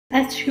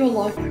That's Your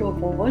Life, Your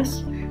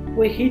Voice.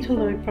 We're here to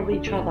learn from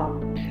each other.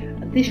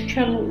 This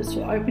channel is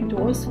to open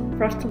doors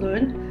for us to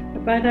learn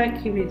about our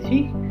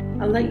community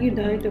and let you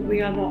know that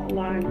we are not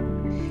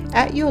alone.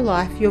 At Your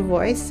Life, Your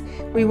Voice,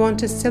 we want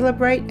to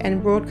celebrate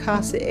and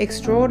broadcast the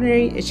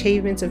extraordinary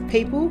achievements of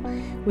people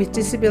with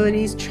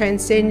disabilities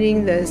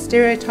transcending the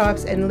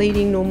stereotypes and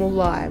leading normal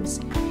lives.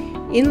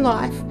 In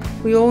life,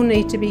 we all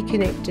need to be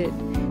connected.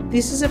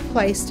 This is a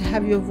place to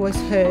have your voice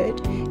heard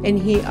and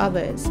hear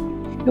others.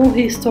 You'll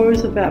hear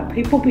stories about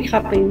people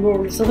becoming more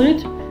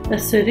resilient,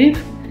 assertive,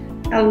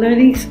 and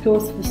learning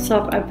skills for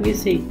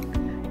self-advocacy.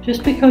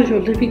 Just because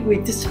you're living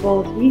with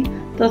disability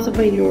doesn't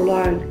mean you're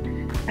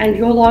alone. And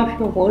Your Life,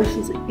 Your Voice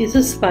is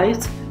a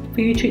space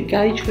for you to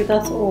engage with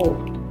us all.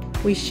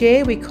 We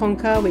share, we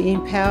conquer, we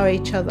empower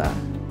each other.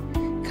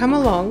 Come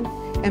along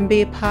and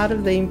be a part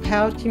of the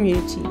empowered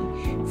community,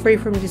 free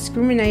from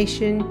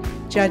discrimination,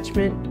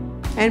 judgment,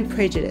 and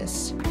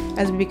prejudice,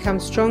 as we become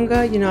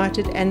stronger,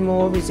 united, and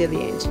more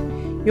resilient.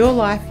 Your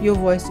Life, Your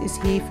Voice is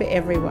here for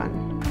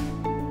everyone.